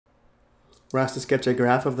We're asked to sketch a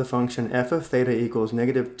graph of the function f of theta equals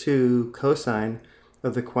 -2 cosine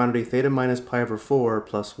of the quantity theta minus pi over 4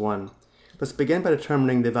 plus 1. Let's begin by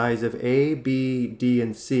determining the values of a, b, d,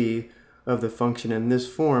 and c of the function in this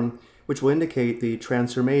form, which will indicate the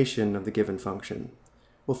transformation of the given function.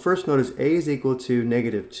 Well, first notice a is equal to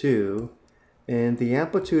 -2, and the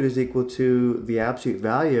amplitude is equal to the absolute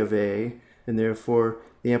value of a, and therefore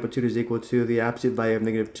the amplitude is equal to the absolute value of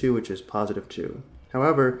 -2, which is +2.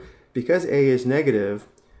 However, because a is negative,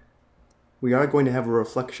 we are going to have a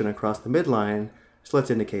reflection across the midline, so let's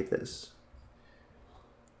indicate this.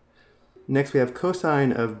 Next, we have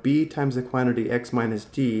cosine of b times the quantity x minus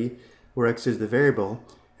d, where x is the variable.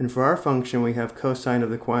 And for our function, we have cosine of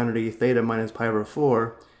the quantity theta minus pi over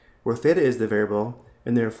 4, where theta is the variable,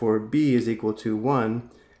 and therefore b is equal to 1,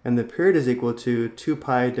 and the period is equal to 2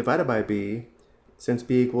 pi divided by b. Since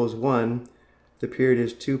b equals 1, the period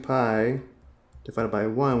is 2 pi divided by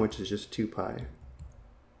 1, which is just 2 pi.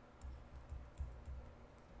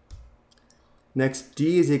 Next,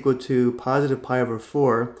 d is equal to positive pi over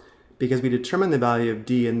 4, because we determine the value of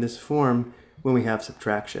d in this form when we have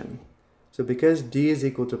subtraction. So because d is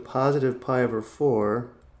equal to positive pi over 4,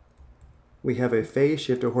 we have a phase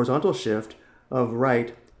shift or horizontal shift of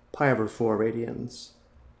right pi over 4 radians.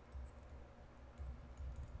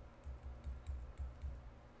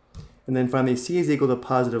 And then finally, c is equal to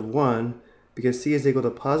positive 1. Because c is equal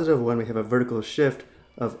to positive 1, we have a vertical shift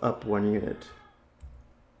of up 1 unit.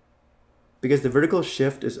 Because the vertical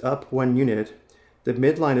shift is up 1 unit, the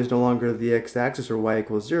midline is no longer the x-axis or y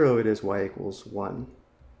equals 0, it is y equals 1.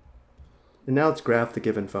 And now let's graph the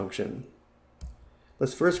given function.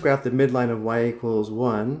 Let's first graph the midline of y equals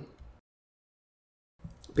 1.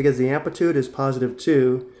 Because the amplitude is positive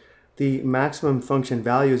 2, the maximum function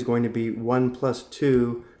value is going to be 1 plus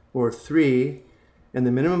 2, or 3, and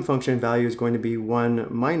the minimum function value is going to be 1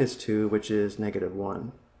 minus 2, which is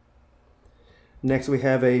 -1. Next, we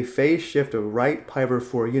have a phase shift of right pi over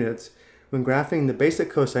 4 units. When graphing the basic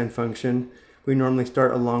cosine function, we normally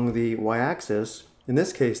start along the y-axis. In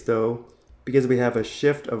this case, though, because we have a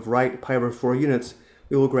shift of right pi over 4 units,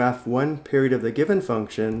 we will graph one period of the given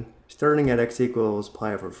function starting at x equals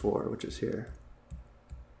pi over 4, which is here.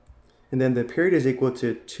 And then the period is equal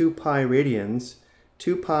to 2 pi radians.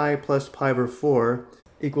 2 pi plus pi over 4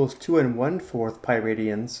 equals 2 1/4 pi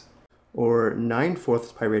radians, or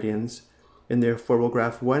 9/4 pi radians, and therefore we'll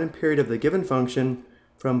graph one period of the given function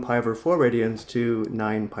from pi over 4 radians to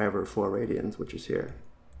 9 pi over 4 radians, which is here.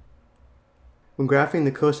 When graphing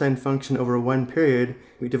the cosine function over one period,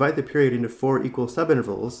 we divide the period into 4 equal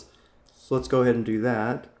subintervals, so let's go ahead and do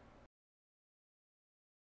that.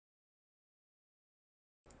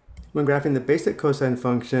 When graphing the basic cosine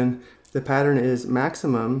function, the pattern is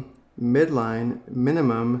maximum, midline,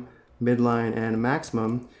 minimum, midline, and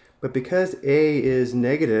maximum. But because a is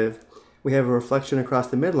negative, we have a reflection across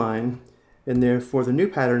the midline, and therefore the new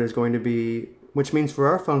pattern is going to be, which means for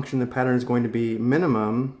our function, the pattern is going to be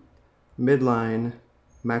minimum, midline,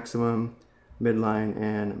 maximum, midline,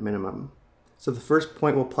 and minimum. So the first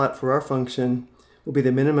point we'll plot for our function will be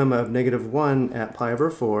the minimum of -1 at pi over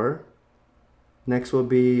 4. Next will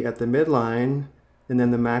be at the midline, and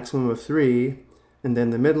then the maximum of 3, and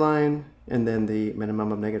then the midline, and then the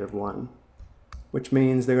minimum of -1. Which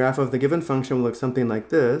means the graph of the given function will look something like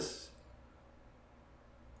this.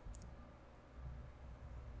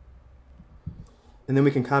 And then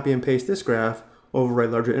we can copy and paste this graph over a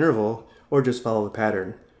larger interval, or just follow the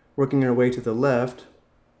pattern. Working our way to the left,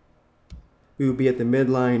 we would be at the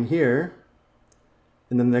midline here,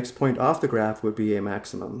 and then the next point off the graph would be a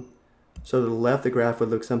maximum. So to the left, the graph would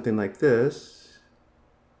look something like this.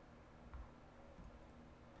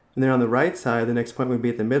 And then on the right side, the next point would be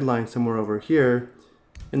at the midline somewhere over here,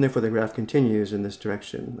 and therefore the graph continues in this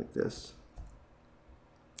direction, like this.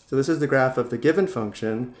 So this is the graph of the given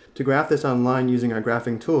function. To graph this online using our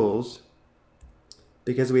graphing tools,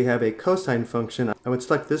 because we have a cosine function, I would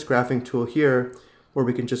select this graphing tool here, where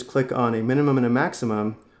we can just click on a minimum and a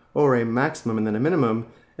maximum, or a maximum and then a minimum,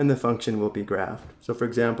 and the function will be graphed. So for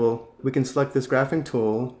example, we can select this graphing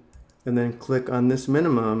tool, and then click on this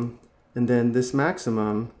minimum, and then this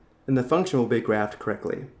maximum, and the function will be graphed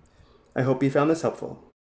correctly. I hope you found this helpful.